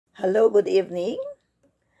Hello, good evening.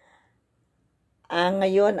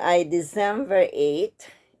 Ngayon ay December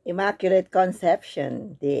 8, Immaculate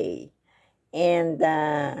Conception Day. And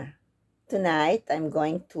tonight, I'm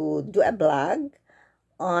going to do a blog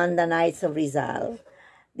on the Knights of Rizal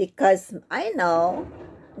because I know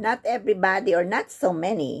not everybody or not so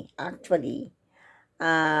many actually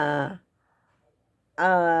uh,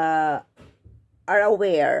 uh, are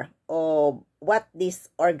aware of what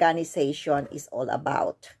this organization is all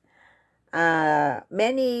about.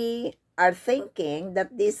 Many are thinking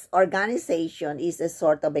that this organization is a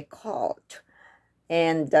sort of a cult,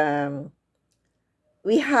 and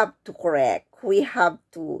we have to correct, we have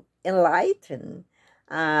to enlighten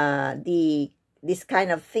this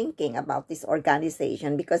kind of thinking about this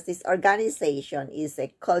organization, because this organization is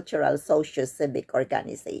a cultural socio-civic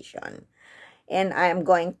organization. And I am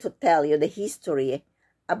going to tell you the history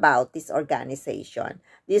about this organization.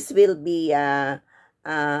 This will be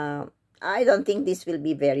I don't think this will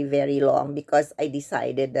be very, very long, because I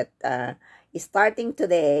decided that starting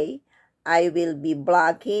today, I will be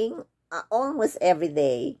blogging almost every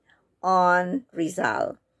day on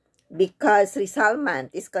Rizal, because Rizal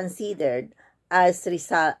month is considered as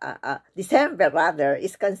December rather,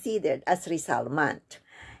 is considered as Rizal month.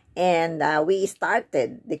 And we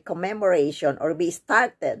started the commemoration, or we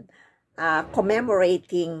started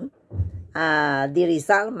commemorating the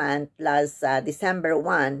Rizal month last December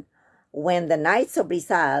 1, when the Knights of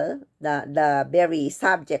Rizal, the very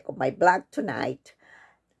subject of my blog tonight,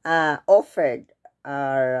 offered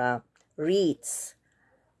our wreaths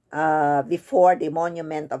before the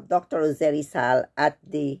monument of Dr. Jose Rizal at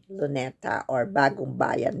the Luneta, or Bagong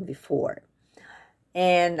Bayan before.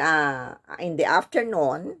 And in the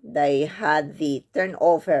afternoon, they had the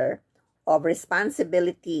turnover of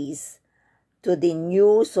responsibilities to the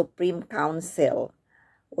new Supreme Council,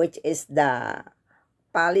 which is the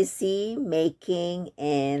policy making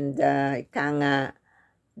and the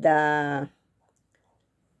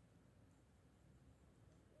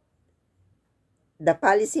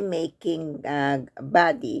policy making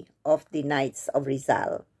body of the Knights of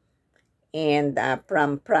Rizal. And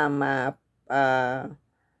from the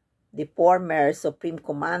former Supreme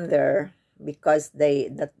Commander, because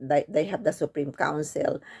they have the Supreme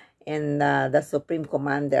Council, and the Supreme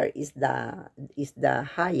Commander is the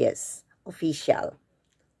highest official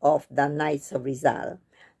of the Knights of Rizal.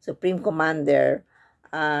 Supreme Commander,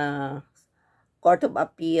 Court of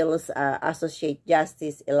Appeals, Associate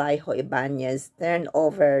Justice Elijo Ibanez turned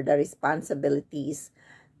over the responsibilities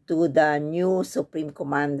to the new Supreme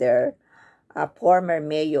Commander, former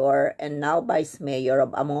Mayor and now Vice Mayor of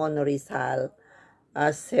Amono Rizal,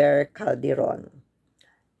 Sir Calderon.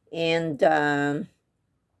 And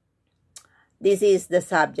this is the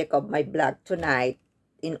subject of my blog tonight,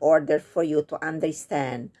 in order for you to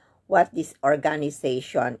understand what this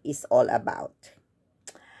organization is all about.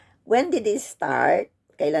 When did it start?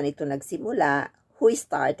 Kailan ito nagsimula? Who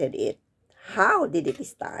started it? How did it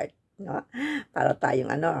start? No? Para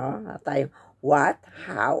tayong tayong what,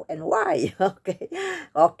 how, and why. Okay.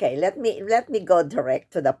 Okay, let me go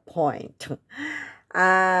direct to the point.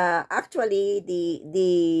 Actually,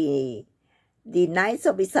 the Knights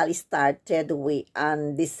of Rizal started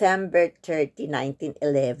on December 30,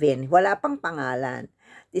 1911. Wala pang pangalan.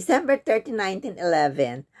 December 30,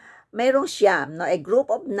 1911, mayroong siyam, a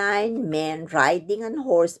group of 9 men riding on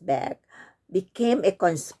horseback became a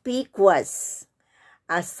conspicuous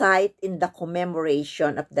sight in the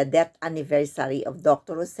commemoration of the death anniversary of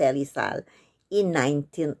Dr. Jose Rizal in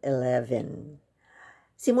 1911.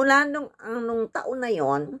 Simula nung taon na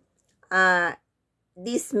yon,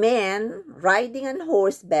 these men riding on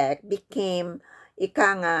horseback became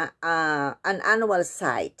an annual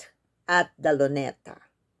sight at the Luneta.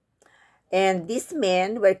 And these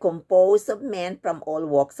men were composed of men from all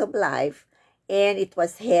walks of life, and it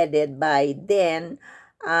was headed by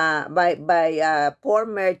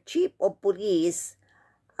former Chief of Police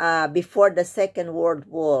before the Second World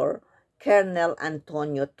War, Colonel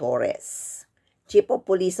Antonio Torres, Chief of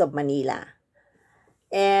Police of Manila.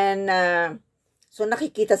 And so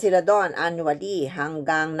nakikita sila doon annually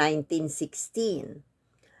hanggang 1916.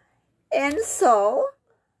 And so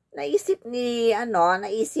naisip ni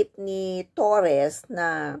Torres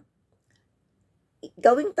na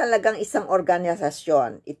gawing talagang isang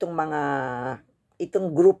organisasyon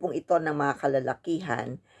itong grupong ito ng mga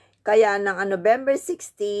kalalakihan. Kaya ng November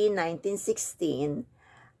 16, 1916,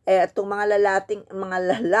 itong mga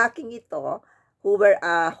lalaking ito, who were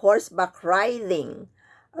a horseback riding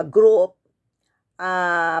group,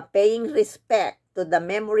 paying respect to the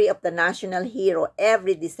memory of the national hero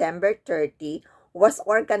every December 30, was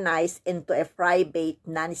organized into a private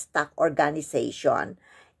non-stock organization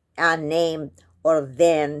named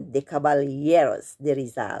Orden de Caballeros de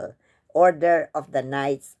Rizal, Order of the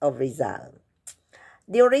Knights of Rizal.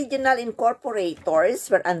 The original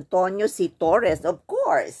incorporators were Antonio C. Torres, of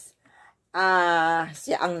course.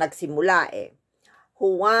 Siya ang nagsimula eh.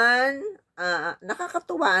 Juan,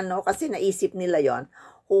 nakakatuwa kasi naisip nila yon.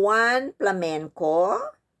 Juan Flamenco,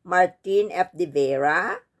 Martin F. de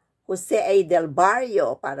Vera, Jose A. del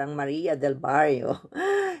Barrio, parang Maria del Barrio,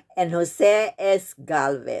 and Jose S.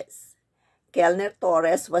 Galvez. Kellner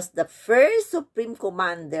Torres was the first Supreme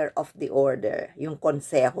Commander of the Order, yung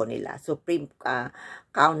konseho nila, Supreme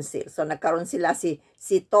Council. So nagkaroon sila si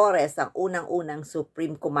Torres, ang unang-unang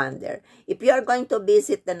Supreme Commander. If you are going to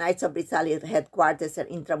visit the Knights of Rizal headquarters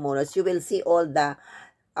in Intramuros, you will see all the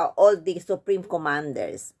Supreme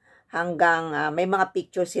Commanders. Hanggang may mga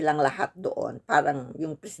picture silang lahat doon. Parang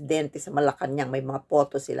yung presidente sa Malacanang, may mga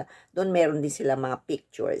photo sila. Doon meron din sila mga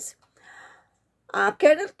pictures.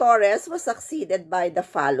 Colonel Torres was succeeded by the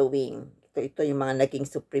following. Ito yung mga naging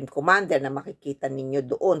Supreme Commander na makikita ninyo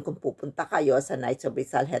doon kung pupunta kayo sa Knights of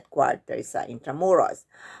Rizal headquarters sa Intramuros.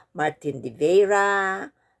 Martin de Vera,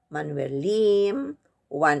 Manuel Lim,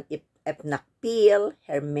 Juan F. Nakpil,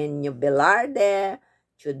 Hermenio Velarde,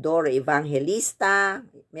 Teodoro Evangelista.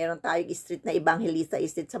 Meron tayong street na Evangelista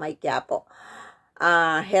street sa May Quiapo.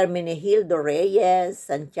 Hermenegildo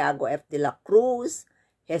Reyes, Santiago F. de la Cruz,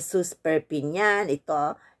 Jesus Perpignan.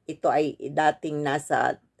 Ito ay dating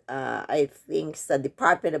nasa I think sa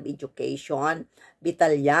Department of Education.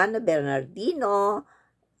 Vitaliano Bernardino,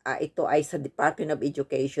 ito ay sa Department of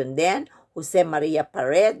Education din. Jose Maria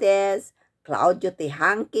Paredes, Claudio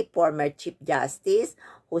Tehanqui, former Chief Justice.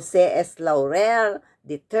 Jose S. Laurel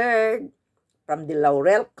III from the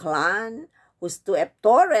Laurel clan. Justo F.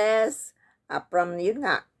 Torres, from yun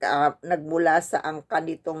nga, nagmula sa angka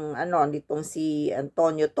nitong si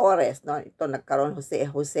Antonio Torres, no? Ito nagkaroon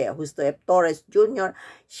Justo F. Torres Jr.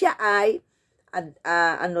 Siya ay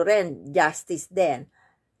justice din.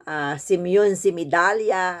 Simeon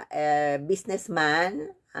Simidalia,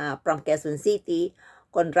 businessman from Quezon City.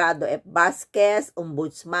 Conrado F. Vasquez,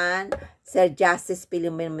 ombudsman. Sir Justice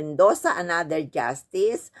Pilomeno Mendoza, another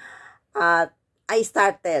justice. I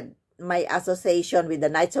started my association with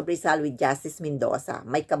the Knights of Rizal with Justice Mendoza,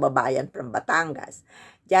 may kababayan from Batangas.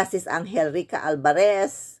 Justice Angel Rica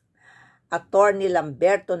Alvarez, Attorney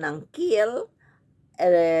Lamberto Nangkil,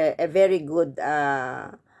 a very good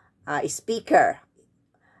speaker.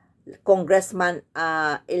 Congressman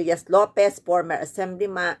Elias Lopez, former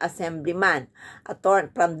assemblyman, attorney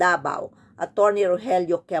from Davao. Attorney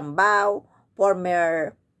Rogelio Quiambao,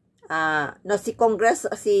 former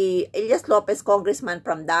si Elias Lopez, congressman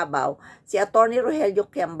from Davao. Si Attorney Rogelio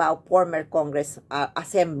Quiambao, former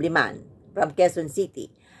assemblyman from Quezon City.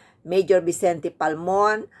 Major Vicente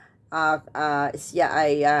Palmon, siya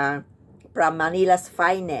ay from Manila's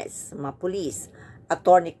finest, mga police.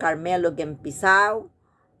 Attorney Carmelo Gempisao,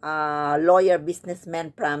 lawyer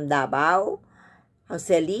businessman from Davao.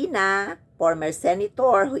 Joselina, former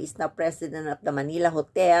senator who is now president of the Manila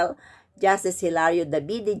Hotel. Justice Hilario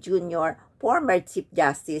Davide Jr., former Chief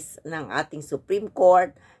Justice ng ating Supreme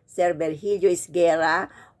Court. Sir Virgilio Isguera,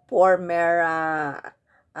 former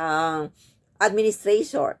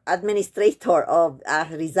administrator of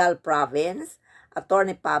Rizal Province.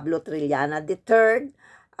 Attorney Pablo Trillana III,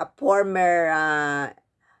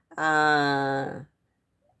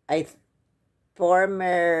 a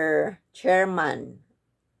former chairman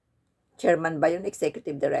ba yun?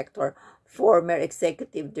 Executive Director. Former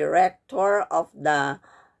Executive Director of the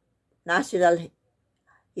National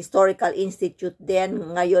Historical Institute din.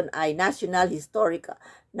 Ngayon ay National Historical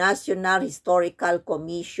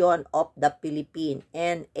Commission of the Philippines,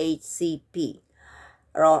 NHCP.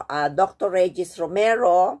 Dr. Regis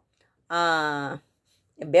Romero, a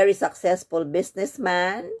very successful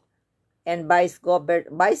businessman, and Vice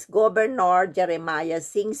Governor Jeremiah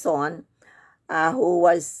Singson, who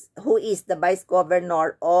is the Vice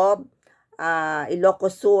Governor of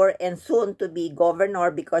Ilocos Sur and soon to be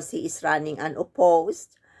governor because he is running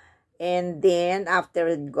unopposed. And then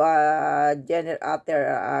after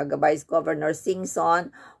Vice Governor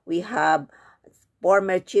Singson, we have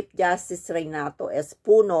former Chief Justice Renato S.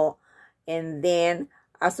 Puno, and then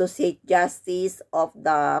Associate Justice of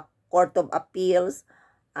the Court of Appeals,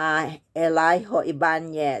 Elijo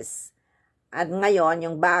Ibanez. At ngayon,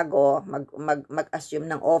 yung bago, mag-assume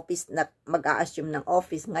ng office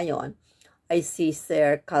ngayon, ay si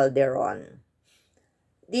Sir Calderon.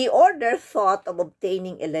 The order thought of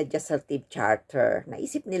obtaining a legislative charter.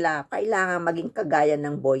 Naisip nila, kailangan maging kagaya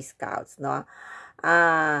ng Boy Scouts, no?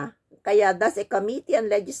 Kaya thus a committee on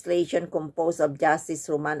legislation composed of Justice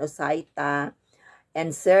Roman Osaita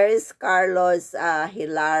and Sirs Carlos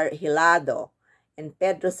Hilado and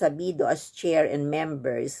Pedro Sabido as chair and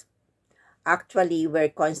members actually were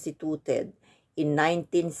constituted in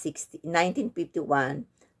 1951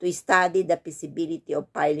 to study the feasibility of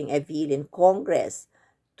filing a bill in Congress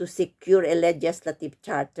to secure a legislative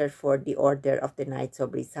charter for the Order of the Knights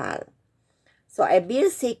of Rizal. So a bill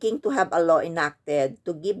seeking to have a law enacted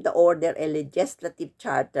to give the order a legislative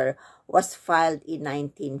charter was filed in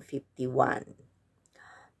 1951.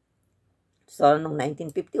 So, noong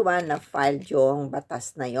 1951, na-file yung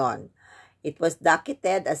batas na yon. It was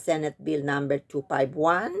docketed as Senate Bill number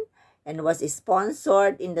 251 and was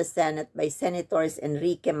sponsored in the Senate by Senators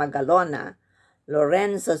Enrique Magalona,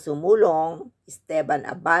 Lorenzo Sumulong, Esteban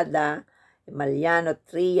Abada, Emiliano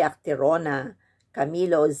Trillac Tirona,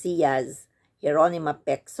 Camilo Ozias, Jeronima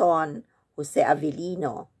Pecson, Jose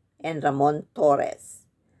Avellino, and Ramon Torres.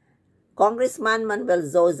 Congressman Manuel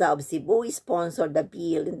Zoza of Cebu sponsored the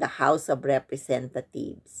bill in the House of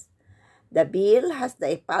Representatives. The bill has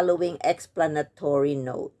the following explanatory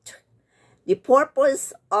note. The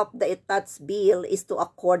purpose of the attached bill is to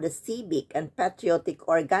accord a civic and patriotic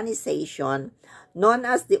organization known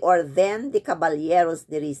as the Orden de Caballeros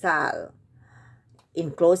de Rizal,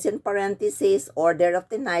 in closing parentheses, Order of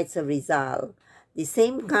the Knights of Rizal, the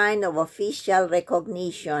same kind of official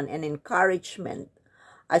recognition and encouragement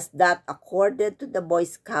as that accorded to the Boy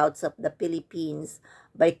Scouts of the Philippines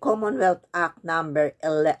by Commonwealth Act number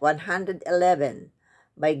 111,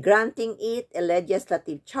 by granting it a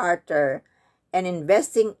legislative charter and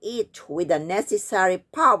investing it with the necessary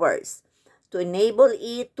powers to enable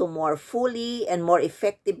it to more fully and more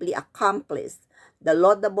effectively accomplish the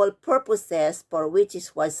laudable purposes for which it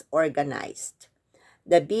was organized.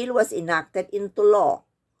 The bill was enacted into law.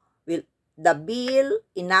 The bill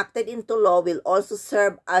enacted into law will also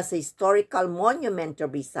serve as a historical monument to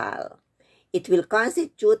Rizal. It will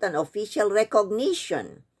constitute an official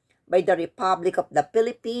recognition by the Republic of the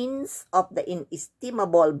Philippines of the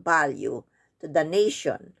inestimable value to the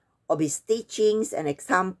nation of his teachings and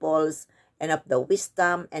examples and of the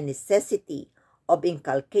wisdom and necessity of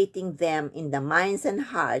inculcating them in the minds and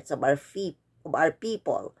hearts of our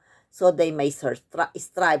people so they may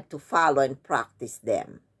strive to follow and practice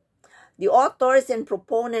them. The authors and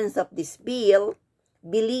proponents of this bill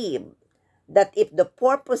believe that if the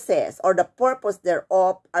purposes or the purpose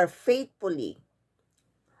thereof are faithfully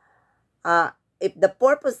and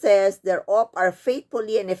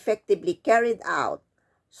effectively carried out,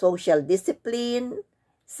 social discipline,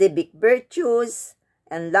 civic virtues,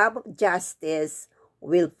 and love of justice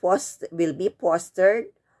will be fostered,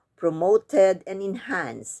 promoted, and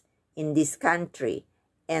enhanced in this country,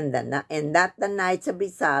 and that the Knights of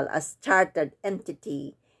Rizal as chartered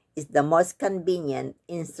entity is the most convenient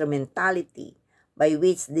instrumentality by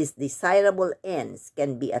which these desirable ends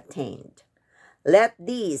can be attained. Let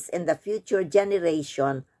these and the future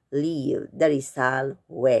generation live the Rizal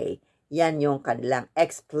way. Yan yung kanilang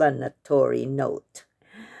explanatory note.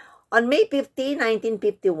 On May 15,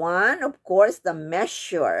 1951, of course, the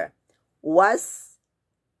measure was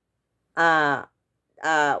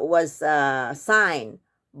signed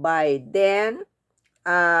by then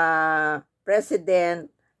President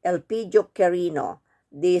Elpidio Quirino.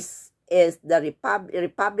 This is the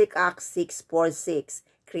Republic Act 646,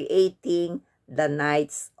 creating the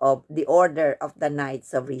Order of the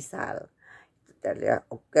Knights of Rizal.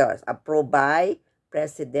 Of course, approved by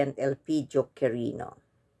President Elpidio Quirino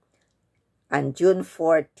on June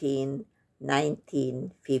 14,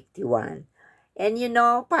 1951. And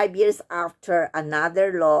 5 years after,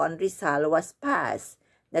 another law on Rizal was passed.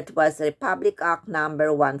 That was Republic Act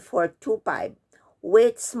number 1425,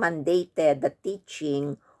 which mandated the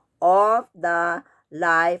teaching of the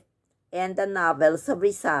life and the novels of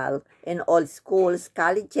Rizal in all schools,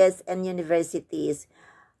 colleges, and universities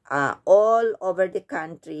all over the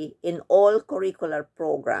country in all curricular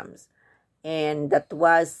programs. And that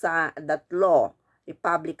was that law,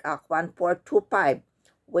 Republic Act 1425,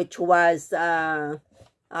 which was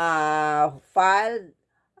filed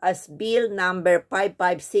as Bill number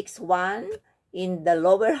 5561 in the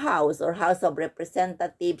lower house or House of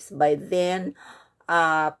Representatives by then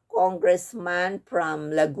Congressman from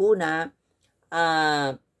Laguna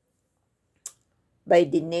by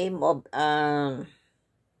the name of I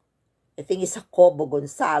think it's Jacobo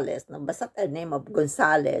Gonzales. No, basta the name of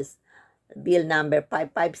Gonzales. Bill number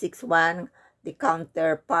 5561. The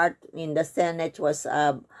counterpart in the Senate was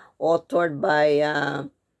authored by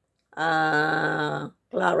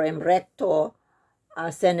Clara M. Recto,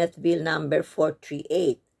 Senate Bill number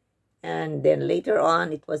 438. And then later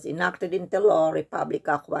on, it was enacted into law, Republic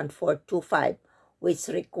Act 1425, which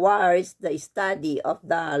requires the study of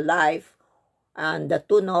the life and the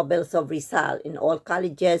two novels of Rizal in all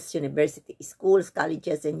colleges, university schools,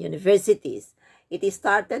 colleges, and universities. It is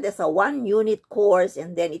started as a 1-unit course,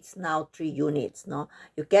 and then it's now 3 units. No,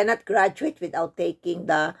 you cannot graduate without taking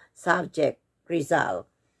the subject Rizal.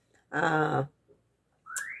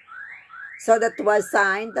 So that was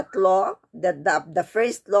signed, that law, the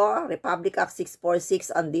first law, Republic Act 646,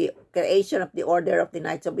 on the creation of the Order of the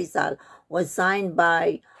Knights of Rizal, was signed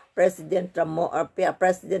by President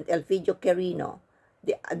President Elpidio Quirino.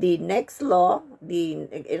 The next law,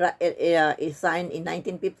 is signed in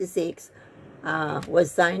 1956,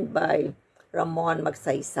 was signed by Ramon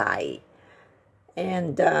Magsaysay.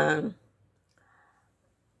 And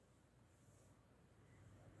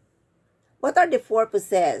what are the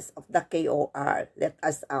purposes of the KOR,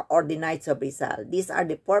 or the Knights of Rizal? These are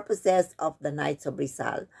the purposes of the Knights of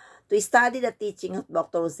Rizal: to study the teaching of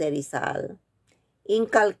Dr. Jose Rizal,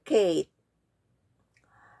 inculcate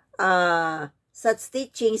such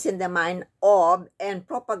teachings in the mind of, and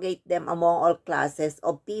propagate them among all classes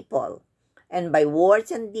of people, and by words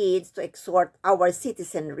and deeds to exhort our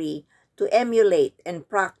citizenry to emulate and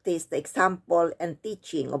practice the example and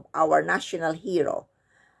teaching of our national hero,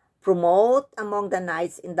 promote among the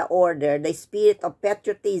knights in the order the spirit of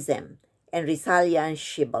patriotism and Rizalian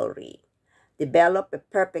chivalry, develop a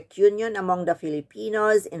perfect union among the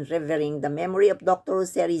Filipinos in revering the memory of Dr.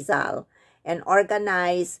 Jose Rizal, and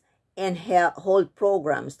organize and hold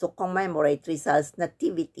programs to commemorate Rizal's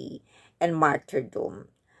nativity and martyrdom.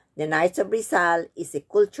 The Knights of Rizal is a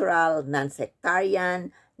cultural,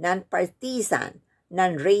 non-sectarian, non-partisan,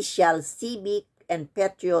 non-racial, civic, and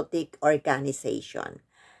patriotic organization.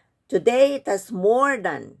 Today, it has more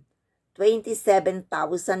than 27,000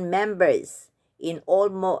 members in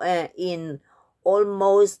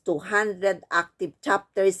almost 200 active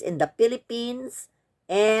chapters in the Philippines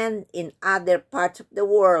and in other parts of the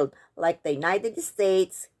world, like the United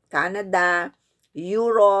States, Canada,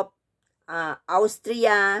 Europe,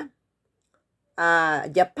 Austria,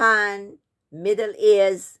 Japan, Middle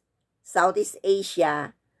East, Southeast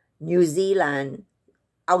Asia, New Zealand,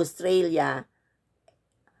 Australia,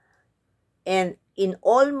 and in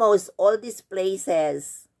almost all these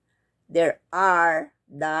places, there are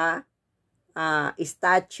the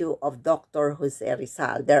statue of Dr. Jose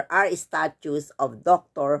Rizal. There are statues of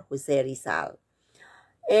Dr. Jose Rizal.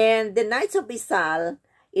 And the Knights of Rizal,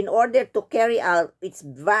 in order to carry out its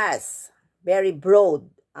vast, very broad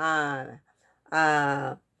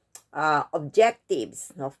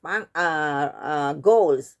objectives,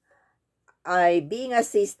 goals, are being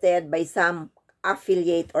assisted by some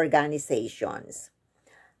affiliate organizations,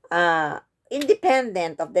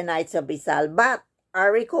 independent of the Knights of Rizal, but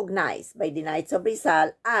are recognized by the Knights of Rizal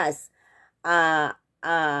as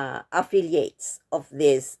affiliates of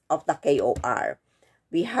the KOR.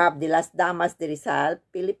 We have the Las Damas de Rizal,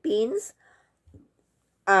 Philippines,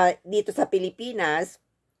 dito sa Pilipinas,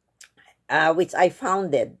 which I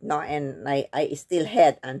founded, and I still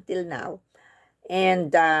head until now.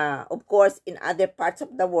 And of course, in other parts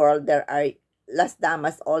of the world, there are Las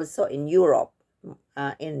Damas also in Europe,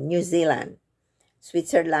 in New Zealand,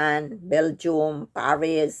 Switzerland, Belgium,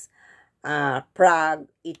 Paris, Prague,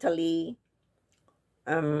 Italy,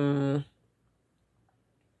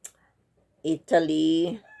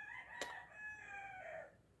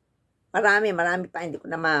 marami pa, hindi ko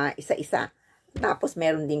na maisa-isa. Tapos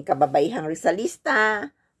meron ding kababaihang Rizalista,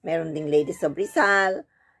 meron ding Ladies of Rizal.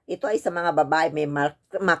 Ito ay sa mga babae, may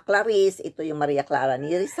Maclaris, ito yung Maria Clara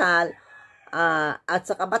ni Rizal. At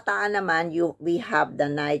sa kabataan naman, we have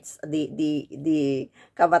the Knights, the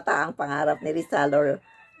kabataang pangarap ni Rizal, or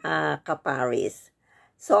Kaparis.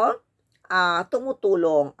 So,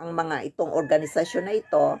 tumutulong ang mga itong organisasyon na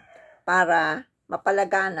ito para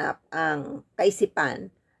mapalaganap ang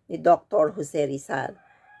kaisipan ni Dr. Jose Rizal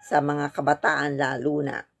sa mga kabataan lalo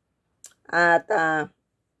na. At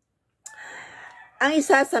ang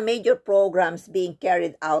isa sa major programs being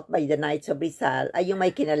carried out by the Knights of Rizal ay yung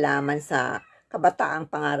may kinalaman sa kabataang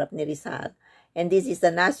pangarap ni Rizal. And this is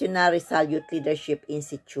the National Rizal Youth Leadership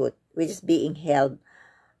Institute, which is being held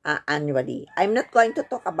annually. I'm not going to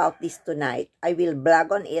talk about this tonight. I will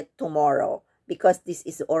blog on it tomorrow because this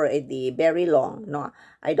is already very long. No,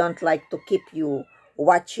 I don't like to keep you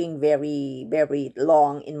watching very, very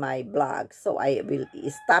long in my blog. So I will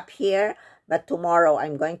stop here. But tomorrow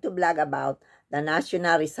I'm going to blog about the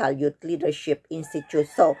National Rizal Youth Leadership Institute.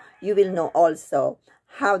 So you will know also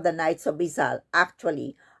how the Knights of Rizal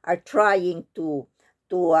actually are trying to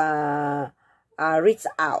reach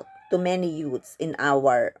out to many youths in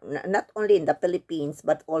our, not only in the Philippines,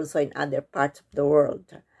 but also in other parts of the world.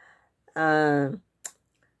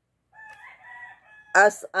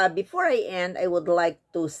 Before I end, I would like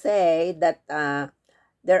to say that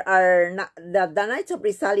there are not, the Knights of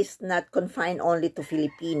Rizal is not confined only to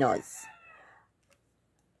Filipinos.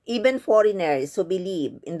 Even foreigners who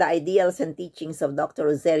believe in the ideals and teachings of Dr.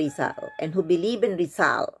 Jose Rizal and who believe in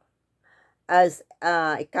Rizal as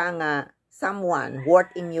someone worth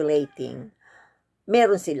emulating,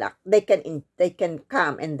 meron sila. They can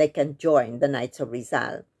come and they can join the Knights of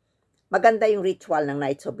Rizal. Maganda yung ritual ng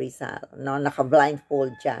Knights of Rizal, no?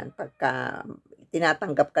 Naka-blindfold dyan. Pagka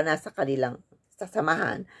tinatanggap ka na sa kanilang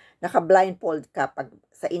sasamahan, naka-blindfold ka pag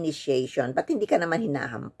sa initiation. Ba't hindi ka naman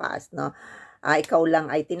hinahampas, no? Ikaw lang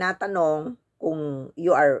ay tinatanong kung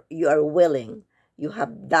you are willing, you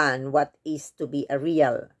have done what is to be a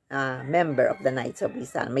real member of the Knights of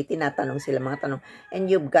Rizal. May tinatanong sila mga tanong,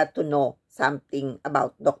 and you've got to know something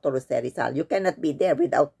about Dr. Jose Rizal. You cannot be there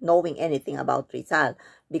without knowing anything about Rizal,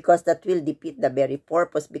 because that will defeat the very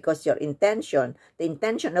purpose, because your intention, the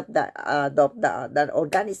intention of the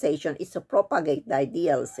organization is to propagate the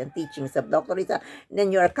ideals and teachings of Dr. Rizal, and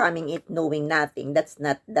then you are coming it knowing nothing. That's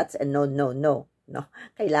a no.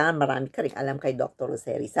 Kailangan marami ka rin alam kay Dr.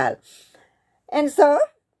 Jose Rizal. And so,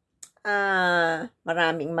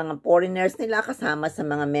 maraming mga foreigners nila kasama sa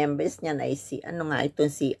mga members niyan ay si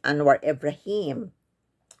Anwar Ibrahim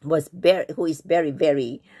who is very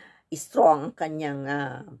very strong kanyang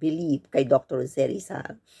belief kay Dr. Jose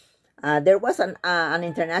Rizal. There was an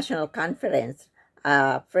international conference,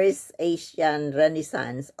 First Asian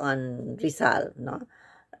Renaissance on Rizal, no?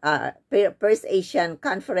 First Asian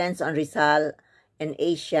Conference on Rizal and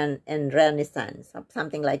Asian and Renaissance,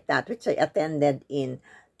 something like that, which I attended in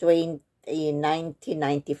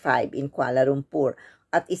 1995 in Kuala Lumpur.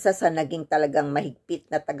 At isa sa naging talagang mahigpit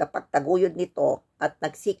na tagapagtaguyod nito at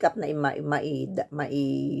nagsikap na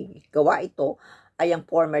maigawa ito ay ang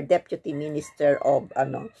former Deputy Minister of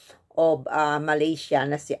Malaysia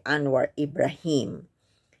na si Anwar Ibrahim.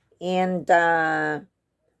 And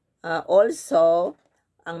also,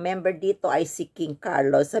 ang member dito ay si King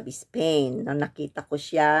Carlos of Spain. Nakita ko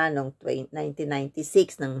siya noong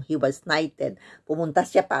 1996 nang he was knighted. Pumunta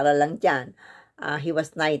siya para lang dyan. He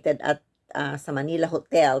was knighted at sa Manila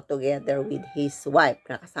Hotel together with his wife.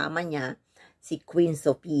 Nakasama niya si Queen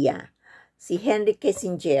Sofia. Si Henry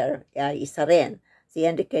Kissinger ay isa rin. Si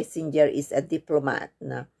Henry Kissinger is a diplomat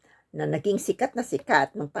na naging sikat na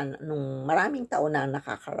sikat nung maraming taon na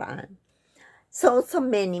nakakaraan. So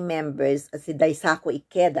many members, si Daisaku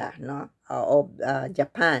Ikeda, no, of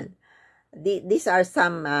Japan. These are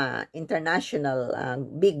some international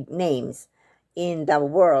big names in the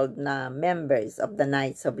world na members of the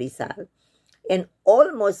Knights of Rizal. And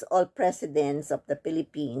almost all presidents of the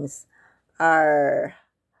Philippines have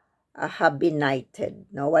been knighted.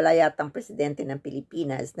 No? Wala yatang presidente ng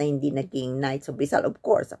Pilipinas na hindi naging Knights of Rizal. Of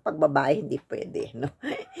course, pag babae, hindi pwede. No?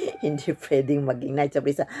 Hindi pwedeng maging Knights of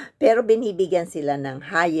Rizal. Pero binibigyan sila ng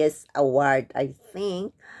highest award, I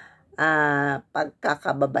think.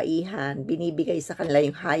 Pagkakababaihan, binibigay sa kanila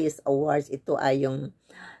yung highest awards. Ito ay yung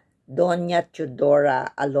Doña Teodora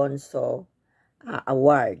Alonso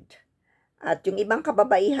Award. At yung ibang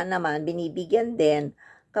kababaihan naman, binibigyan din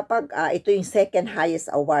kapag ito yung second highest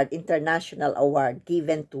award, international award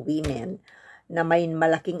given to women na may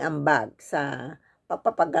malaking ambag sa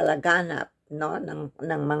pagpapagalaganap, no, ng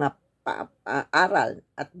mga aral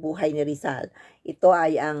at buhay ni Rizal. Ito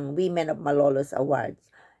ay ang Women of Malolos Awards.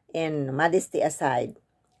 And modesty aside,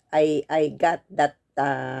 I got that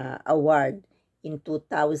award in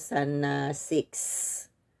 2006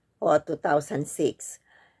 or 2006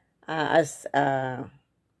 as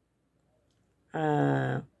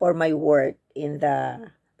for my work in the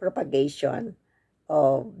propagation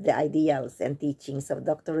of the ideals and teachings of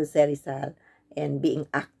Dr. Jose Rizal and being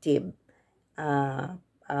active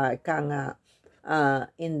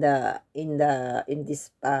in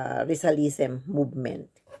this Rizalism movement.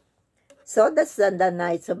 So that's the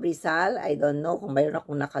Knights of Rizal. I don't know kung mayroon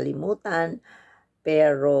akong nakalimutan,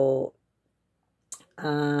 pero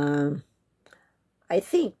I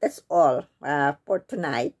think that's all for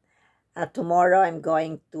tonight. Tomorrow, I'm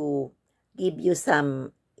going to give you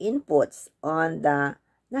some inputs on the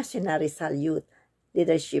National Rizal Youth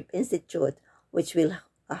Leadership Institute, which will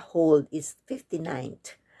hold its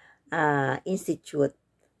 59th institute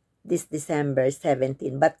this December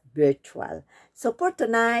 17, but virtual. So for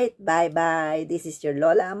tonight, bye-bye. This is your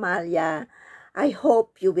Lola Amalia. I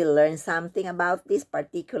hope you will learn something about this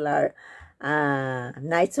particular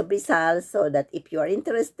Knights of Rizal, so that if you are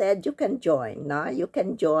interested, you can join. No? You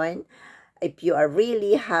can join if you are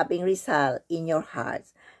really having Rizal in your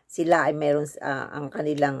hearts, sila ay meron ang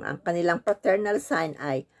kanilang paternal sign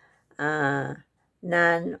ay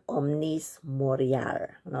non omnis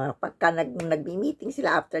moriar. No? Pagka nagmi-meeting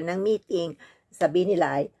sila, after ng meeting, sabihin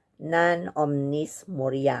nila ay non omnis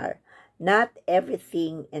moriar. Not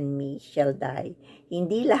everything in me shall die.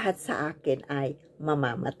 Hindi lahat sa akin ay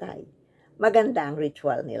mamamatay. Maganda ang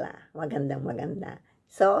ritual nila. Maganda.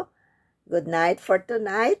 So, good night for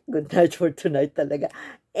tonight. Good night for tonight talaga.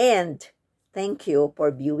 And thank you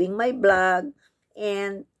for viewing my vlog.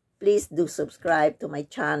 And please do subscribe to my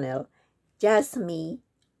channel, Just Me,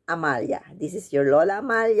 Amalia. This is your Lola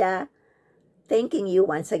Amalia. Thanking you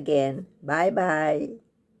once again. Bye-bye.